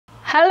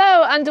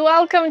Hello and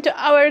welcome to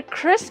our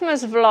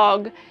Christmas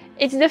vlog.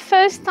 It's the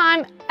first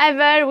time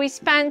ever we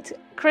spent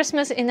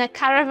Christmas in a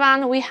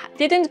caravan. We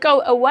didn't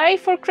go away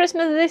for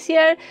Christmas this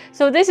year,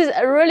 so this is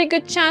a really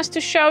good chance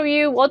to show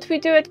you what we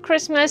do at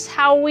Christmas,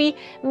 how we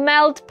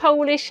meld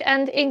Polish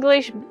and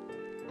English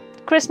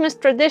Christmas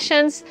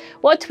traditions,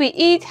 what we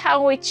eat,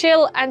 how we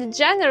chill, and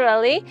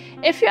generally,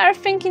 if you are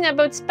thinking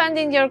about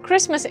spending your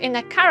Christmas in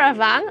a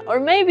caravan, or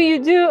maybe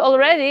you do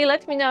already,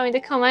 let me know in the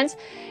comments,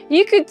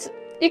 you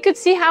could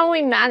see how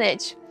we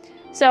manage.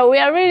 So we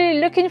are really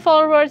looking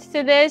forward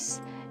to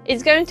this.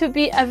 It's going to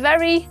be a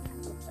very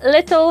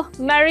little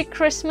Merry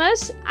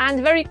Christmas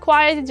and very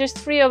quiet, just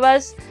three of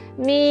us,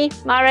 me,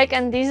 Marek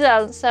and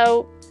Diesel.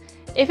 So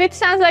if it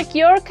sounds like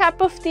your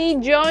cup of tea,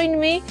 join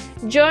me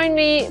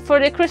for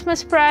the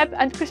Christmas prep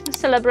and Christmas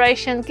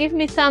celebration. Give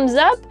me thumbs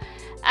up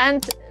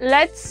and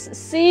let's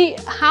see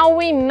how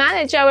we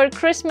manage our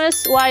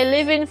Christmas while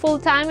living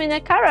full-time in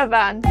a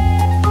caravan.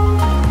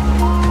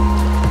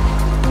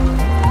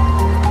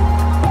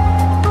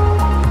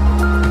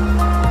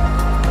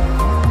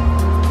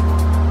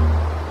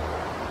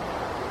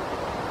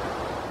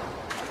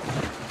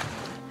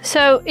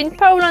 So in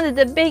Poland,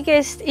 the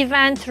biggest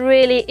event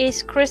really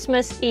is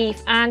Christmas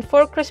Eve, and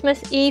for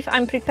Christmas Eve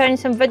I'm preparing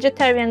some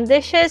vegetarian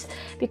dishes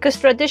because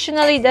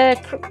traditionally the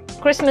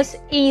Christmas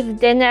Eve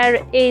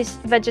dinner is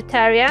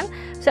vegetarian.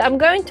 So I'm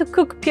going to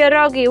cook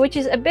pierogi, which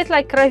is a bit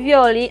like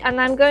ravioli, and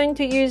I'm going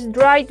to use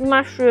dried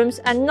mushrooms,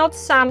 and not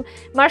some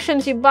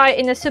mushrooms you buy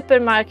in a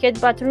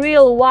supermarket, but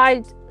real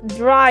wild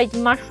dried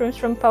mushrooms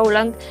from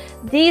Poland.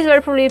 These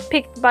were probably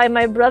picked by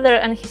my brother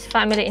and his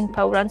family in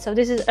Poland, so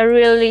this is a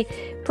really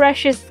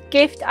precious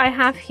gift I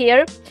have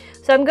here.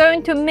 So I'm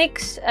going to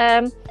mix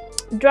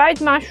dried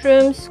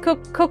mushrooms,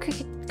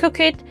 cook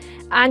it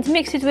and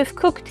mix it with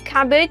cooked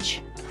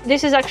cabbage.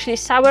 This is actually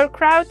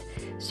sauerkraut,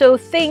 so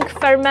think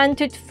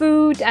fermented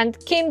food and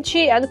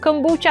kimchi and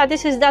kombucha.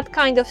 This is that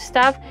kind of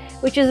stuff,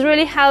 which is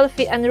really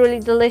healthy and really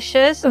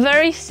delicious.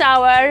 Very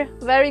sour,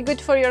 very good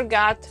for your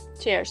gut.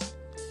 Cheers.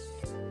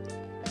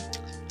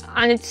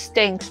 And it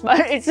stinks,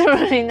 but it's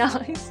really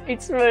nice.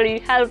 It's really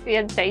healthy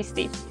and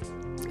tasty,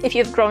 if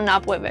you've grown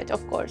up with it,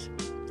 of course.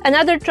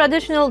 Another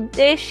traditional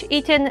dish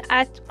eaten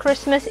at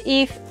Christmas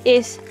Eve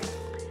is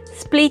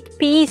split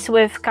peas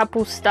with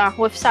kapusta,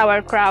 with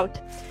sauerkraut,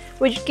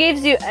 which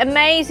gives you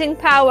amazing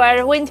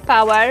power, wind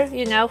power,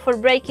 you know, for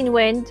breaking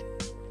wind.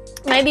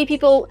 Maybe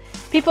people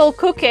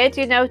cook it,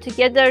 you know,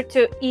 together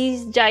to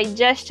ease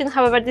digestion.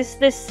 However, this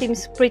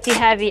seems pretty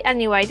heavy.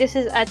 Anyway, this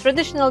is a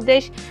traditional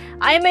dish.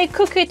 I may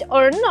cook it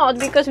or not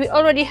because we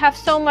already have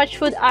so much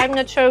food. I'm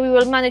not sure we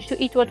will manage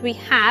to eat what we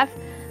have.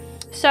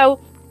 So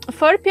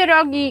for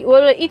pierogi,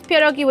 we'll eat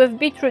pierogi with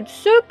beetroot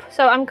soup.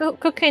 So I'm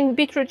cooking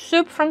beetroot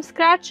soup from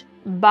scratch,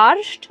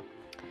 borscht.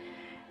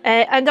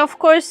 And of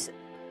course,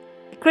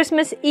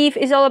 Christmas Eve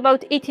is all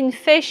about eating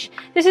fish.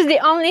 This is the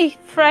only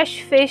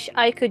fresh fish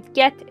I could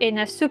get in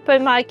a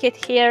supermarket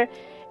here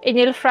in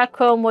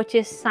Ilfracombe, which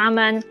is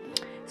salmon.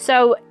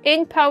 So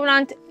in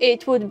Poland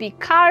it would be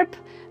carp,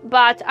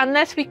 but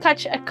unless we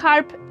catch a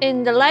carp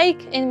in the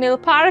lake in Mill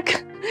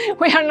Park,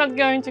 we are not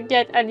going to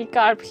get any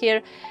carp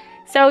here.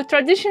 So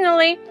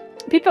traditionally,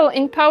 people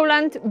in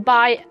Poland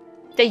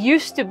they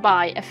used to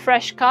buy a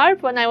fresh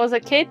carp when I was a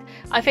kid.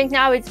 I think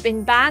now it's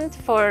been banned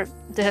for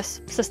the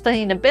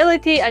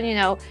sustainability and, you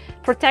know,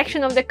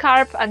 protection of the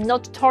carp and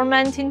not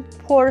tormenting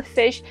poor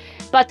fish.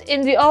 But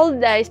in the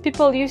old days,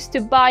 people used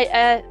to buy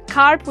a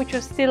carp which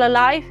was still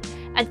alive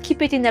and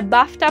keep it in a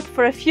bathtub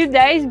for a few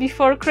days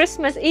before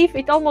Christmas Eve.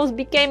 It almost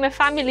became a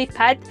family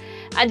pet,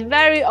 and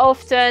very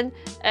often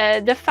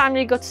the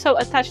family got so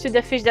attached to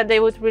the fish that they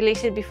would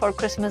release it before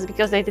Christmas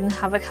because they didn't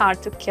have a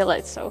heart to kill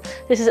it. So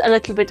this is a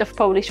little bit of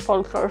Polish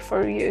folklore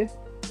for you.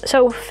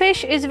 So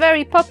fish is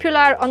very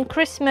popular on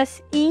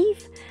Christmas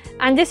Eve,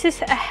 and this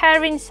is a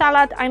herring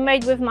salad I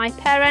made with my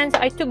parents.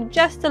 I took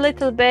just a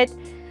little bit.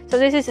 So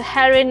this is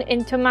herring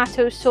in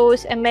tomato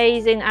sauce,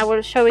 amazing. I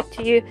will show it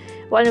to you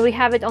when we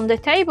have it on the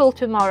table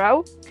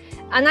tomorrow.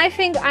 And I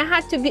think I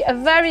had to be a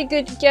very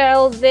good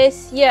girl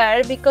this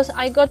year because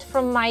I got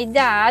from my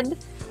dad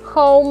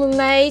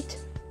homemade,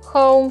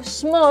 home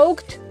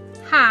smoked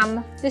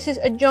ham. This is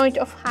a joint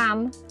of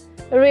ham,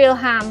 a real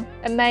ham,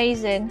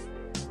 amazing.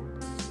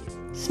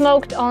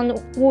 Smoked on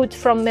wood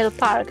from Mill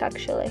Park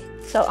actually.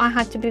 So I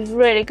had to be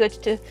really good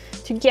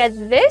to get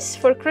this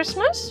for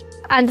Christmas.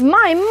 And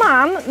my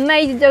mom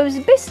made those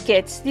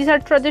biscuits. These are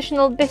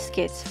traditional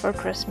biscuits for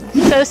Christmas.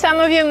 So some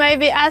of you may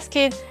be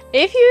asking,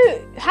 if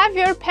you have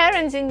your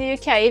parents in the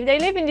UK, if they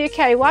live in the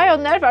UK, why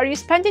on earth are you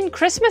spending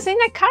Christmas in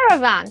a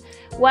caravan?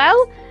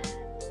 Well,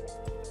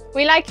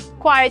 we like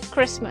quiet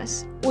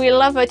Christmas. We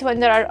love it when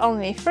there are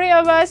only three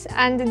of us,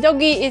 and the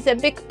doggy is a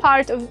big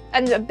part of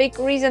and a big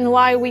reason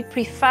why we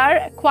prefer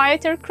a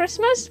quieter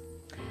Christmas.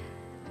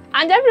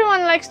 And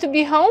everyone likes to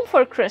be home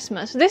for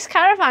Christmas. This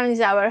caravan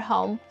is our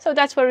home, so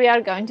that's where we are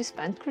going to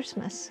spend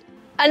Christmas.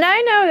 And I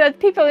know that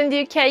people in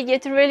the UK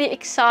get really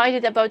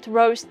excited about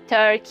roast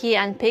turkey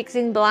and pigs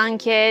in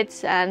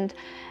blankets and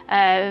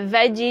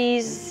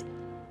veggies,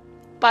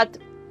 but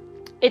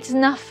it's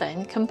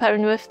nothing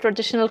comparing with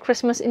traditional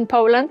Christmas in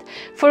Poland.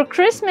 For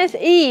Christmas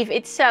Eve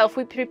itself,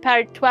 we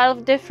prepared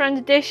 12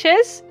 different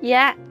dishes.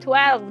 Yeah,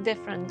 12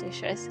 different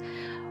dishes.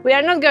 We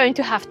are not going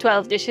to have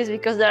 12 dishes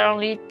because there are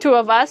only 2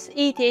 of us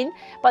eating,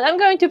 but I'm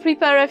going to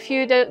prepare a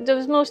few,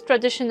 those most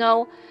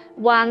traditional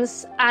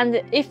ones.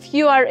 And if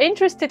you are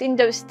interested in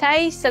those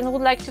tastes and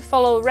would like to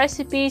follow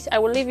recipes, I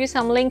will leave you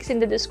some links in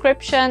the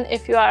description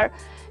if you are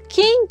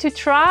keen to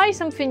try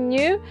something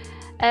new.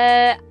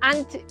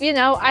 And you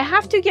know, I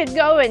have to get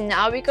going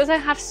now because I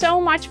have so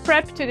much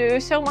prep to do,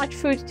 so much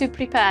food to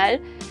prepare,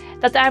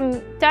 that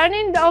I'm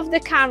turning off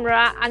the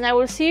camera, and I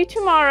will see you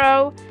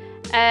tomorrow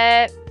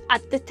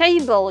at the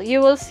table. You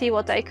will see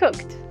what I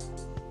cooked.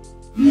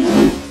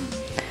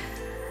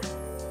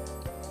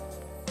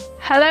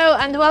 Hello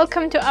and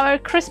welcome to our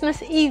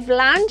Christmas Eve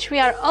lunch. We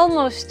are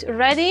almost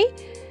ready.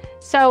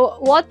 So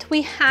what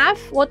we have,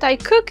 what I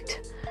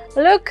cooked,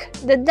 look,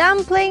 the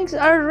dumplings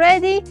are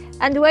ready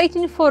and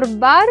waiting for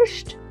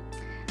borscht,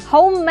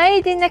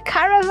 homemade in a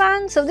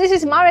caravan. So this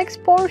is Marek's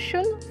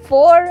portion,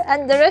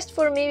 and the rest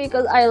for me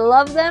because I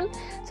love them.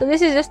 So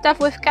this is the stuff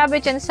with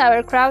cabbage and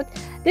sauerkraut.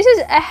 This is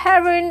a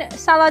herring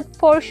salad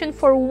portion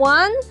for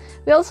 1.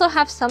 We also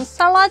have some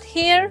salad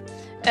here.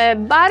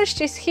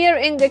 Borscht is here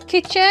in the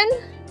kitchen.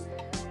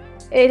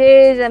 It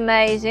is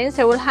amazing.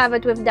 So we'll have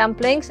it with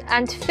dumplings,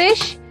 and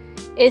fish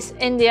is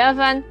in the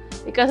oven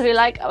because we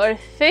like our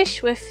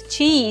fish with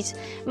cheese.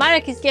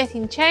 Marek is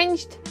getting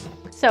changed,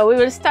 so we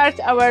will start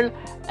our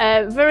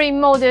very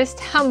modest,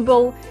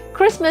 humble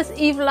Christmas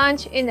Eve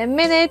lunch in a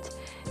minute.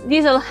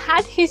 Diesel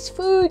had his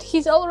food,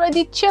 he's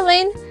already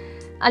chilling,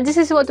 and this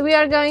is what we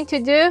are going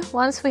to do.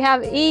 Once we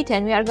have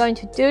eaten, we are going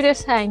to do the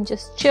same,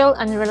 just chill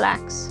and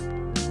relax.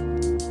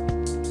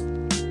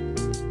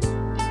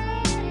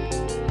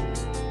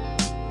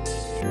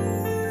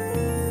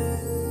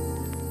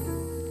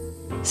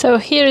 So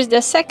here is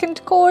the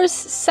second course,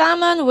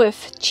 salmon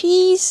with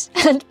cheese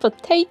and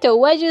potato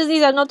wedges.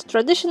 These are not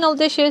traditional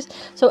dishes.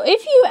 So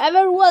if you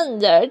ever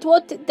wondered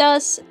what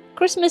does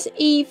Christmas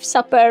Eve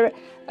supper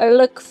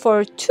look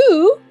for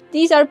 2,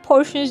 these are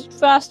portions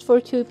just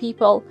for 2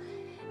 people.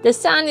 The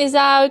sun is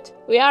out,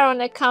 we are on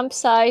a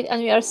campsite,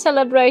 and we are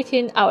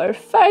celebrating our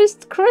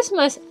first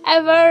Christmas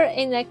ever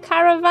in a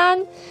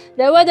caravan.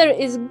 The weather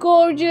is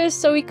gorgeous,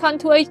 so we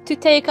can't wait to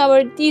take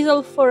our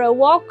Diesel for a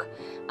walk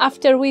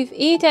after we've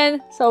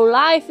eaten. So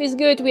life is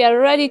good, we are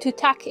ready to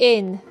tuck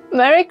in.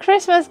 Merry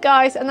Christmas,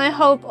 guys, and I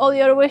hope all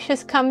your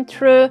wishes come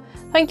true.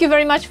 Thank you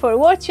very much for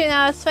watching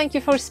us. Thank you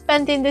for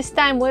spending this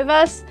time with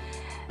us.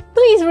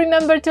 Please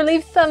remember to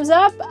leave thumbs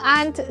up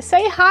and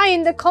say hi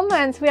in the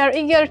comments. We are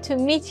eager to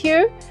meet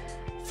you.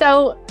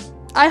 So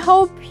I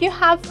hope you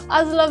have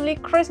as lovely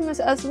Christmas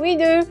as we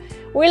do.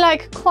 We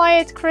like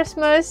quiet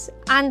Christmas,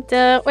 and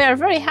we are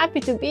very happy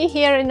to be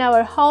here in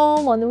our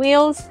home on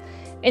wheels,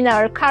 in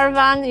our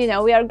caravan. You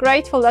know, we are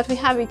grateful that we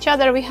have each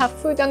other, we have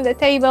food on the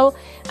table,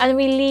 and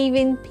we live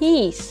in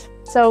peace.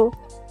 So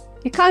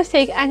you can't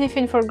take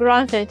anything for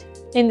granted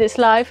in this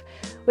life.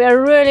 We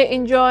are really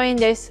enjoying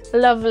this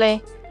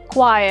lovely,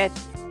 quiet,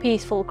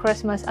 peaceful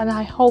Christmas, and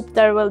I hope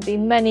there will be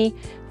many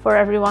for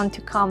everyone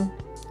to come.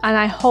 And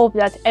I hope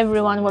that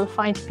everyone will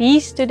find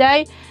peace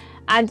today.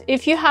 And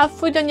if you have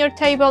food on your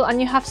table and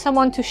you have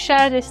someone to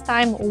share this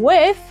time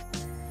with,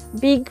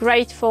 be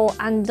grateful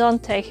and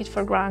don't take it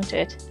for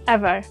granted,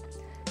 ever.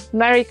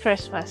 Merry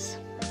Christmas.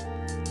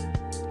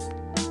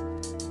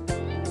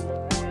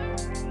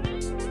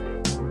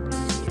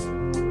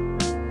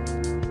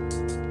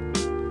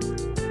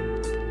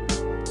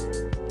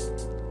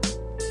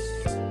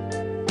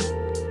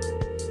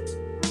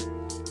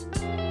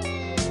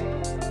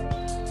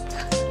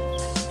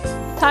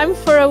 Time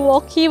for a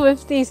walkie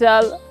with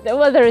Diesel. The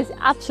weather is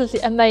absolutely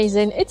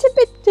amazing. It's a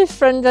bit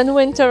different than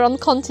winter on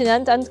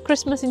continent and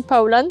Christmas in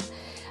Poland.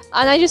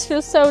 And I just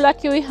feel so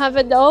lucky we have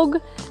a dog.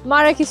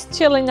 Marek is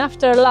chilling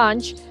after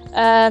lunch.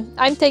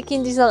 I'm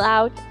taking Diesel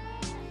out.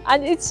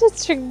 And it's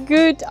such a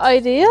good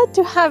idea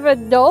to have a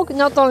dog,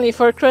 not only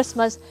for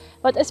Christmas,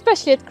 but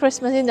especially at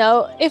Christmas, you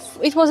know. If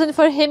it wasn't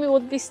for him, he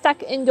would be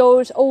stuck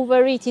indoors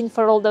overeating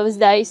for all those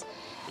days.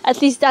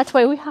 At least that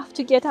way we have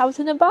to get out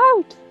and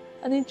about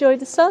and enjoy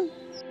the sun.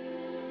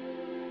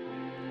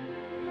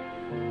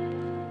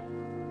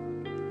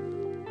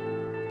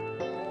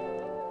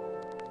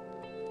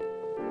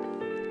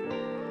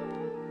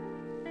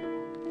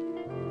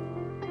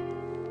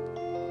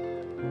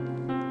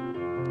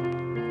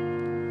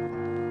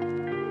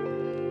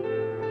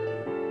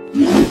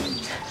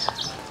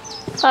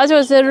 That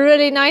was a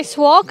really nice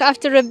walk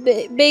after a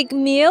big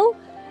meal,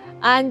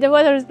 and the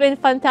weather has been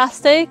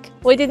fantastic.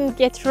 We didn't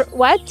get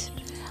wet.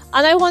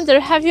 And I wonder,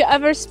 have you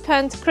ever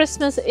spent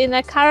Christmas in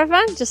a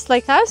caravan just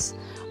like us?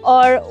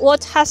 Or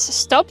what has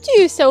stopped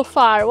you so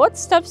far? What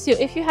stops you?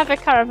 If you have a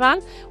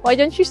caravan, why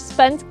don't you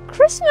spend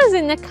Christmas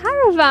in a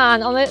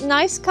caravan on a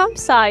nice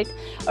campsite?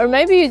 Or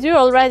maybe you do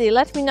already.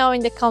 Let me know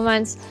in the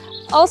comments.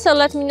 Also,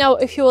 let me know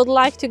if you would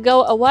like to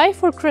go away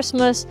for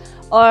Christmas,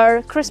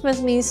 or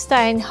Christmas means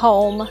staying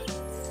home.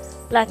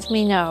 Let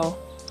me know.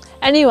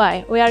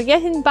 Anyway, we are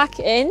getting back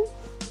in.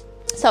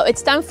 So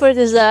it's time for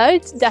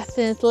dessert,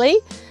 definitely.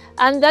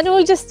 And then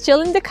we'll just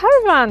chill in the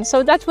caravan.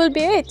 So that will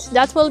be it.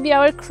 That will be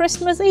our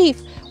Christmas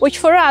Eve, which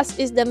for us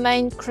is the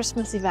main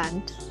Christmas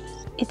event.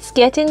 It's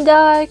getting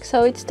dark,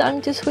 so it's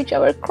time to switch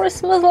our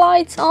Christmas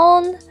lights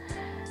on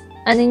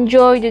and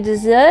enjoy the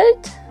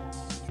dessert.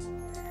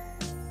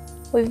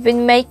 We've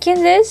been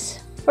making this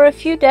for a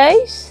few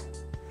days.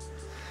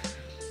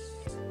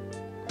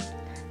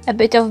 A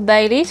bit of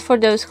Baileys for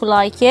those who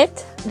like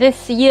it.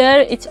 This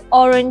year it's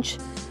orange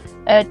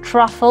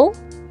truffle.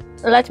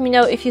 Let me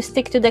know if you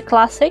stick to the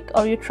classic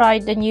or you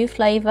tried the new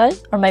flavor,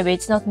 or maybe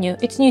it's not new,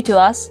 it's new to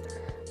us.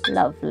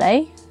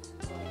 Lovely.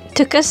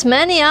 Took us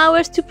many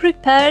hours to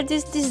prepare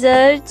this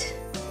dessert.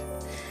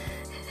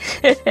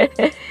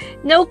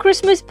 No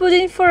Christmas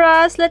pudding for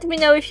us. Let me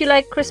know if you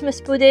like Christmas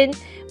pudding.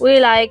 We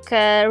like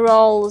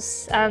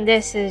rolls, and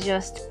this is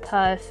just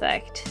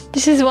perfect.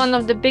 This is one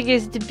of the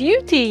biggest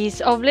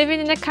beauties of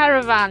living in a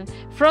caravan.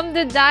 From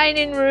the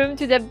dining room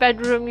to the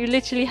bedroom, you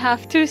literally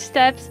have 2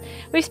 steps.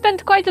 We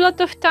spent quite a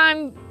lot of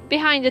time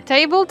behind the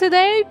table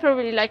today,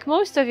 probably like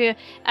most of you.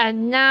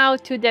 And now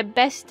to the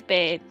best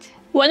bit.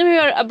 When we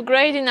were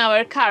upgrading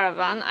our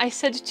caravan, I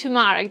said to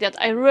Marek that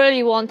I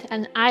really want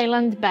an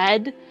island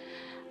bed,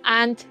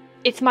 and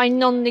it's my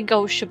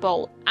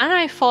non-negotiable. And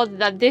I thought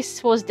that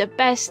this was the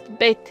best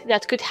bit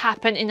that could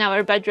happen in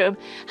our bedroom,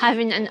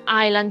 having an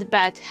island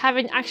bed,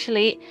 having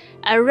actually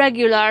a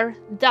regular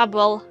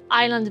double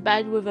island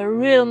bed with a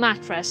real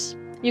mattress.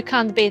 You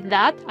can't beat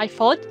that, I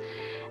thought.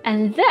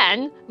 And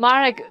then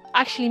Marek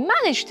actually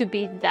managed to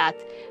beat that.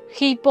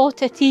 He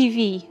bought a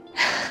TV.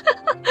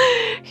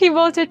 He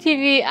bought a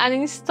TV and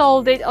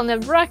installed it on a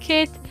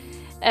bracket.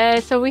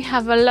 So we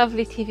have a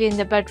lovely TV in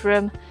the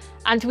bedroom.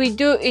 And we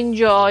do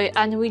enjoy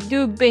and we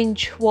do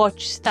binge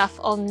watch stuff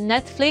on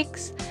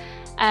Netflix.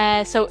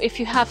 So if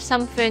you have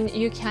something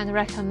you can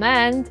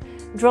recommend,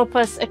 drop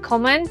us a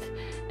comment.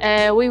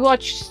 We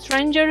watched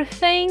Stranger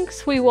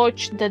Things, we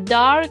watched The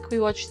Dark, we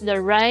watched The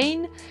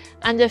Rain,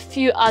 and a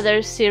few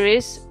other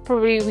series.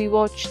 Probably we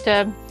watched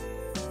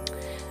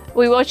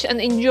and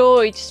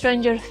enjoyed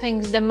Stranger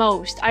Things the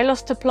most. I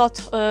lost the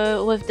plot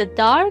with The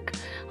Dark.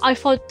 I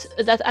thought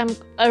that I'm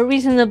a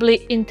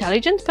reasonably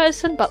intelligent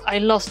person, but I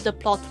lost the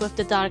plot with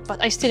The Dark,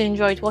 but I still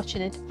enjoyed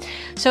watching it.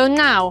 So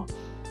now,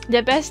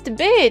 the best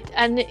bit,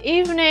 an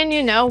evening,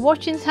 you know,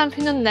 watching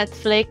something on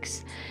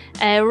Netflix,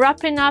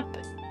 wrapping up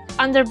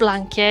under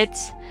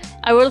blankets.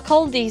 I will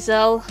call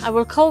Diesel, I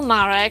will call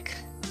Marek,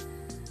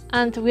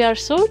 and we are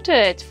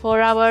sorted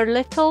for our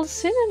little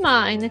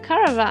cinema in the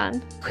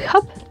caravan.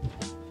 Hop.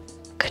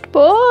 Good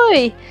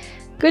boy,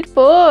 good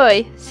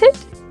boy. Sit,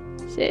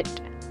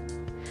 sit.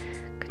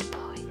 Good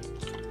boy.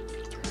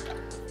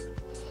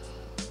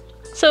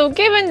 So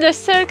given the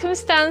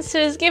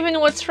circumstances, given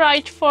what's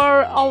right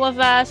for all of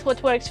us,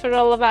 what works for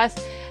all of us,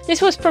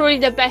 this was probably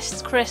the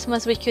best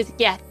Christmas we could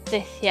get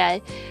this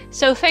year.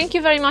 So thank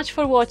you very much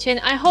for watching.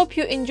 I hope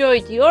you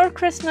enjoyed your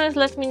Christmas.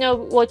 Let me know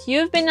what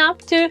you've been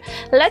up to.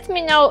 Let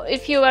me know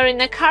if you were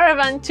in a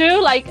caravan too,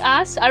 like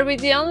us. Are we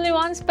the only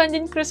ones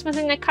spending Christmas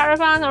in a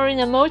caravan or in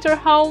a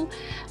motorhome?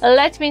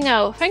 Let me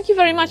know. Thank you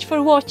very much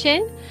for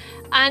watching.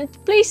 And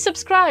please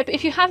subscribe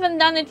if you haven't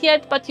done it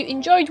yet, but you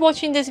enjoyed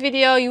watching this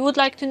video, you would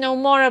like to know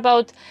more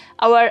about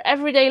our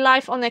everyday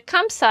life on a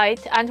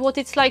campsite and what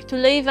it's like to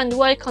live and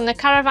work on a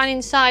caravan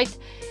inside.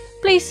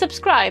 Please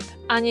subscribe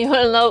and you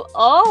will know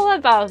all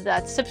about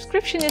that.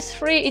 Subscription is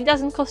free, it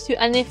doesn't cost you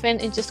anything,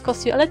 it just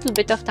costs you a little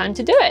bit of time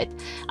to do it.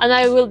 And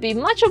I will be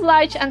much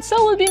obliged, and so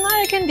will be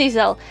Marek and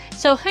Diesel.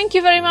 So thank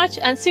you very much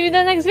and see you in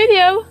the next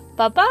video.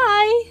 Bye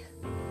bye!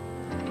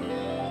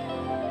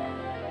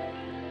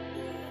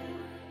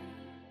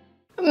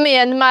 Me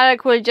and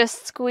Marek will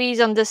just squeeze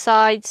on the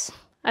sides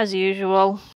as usual.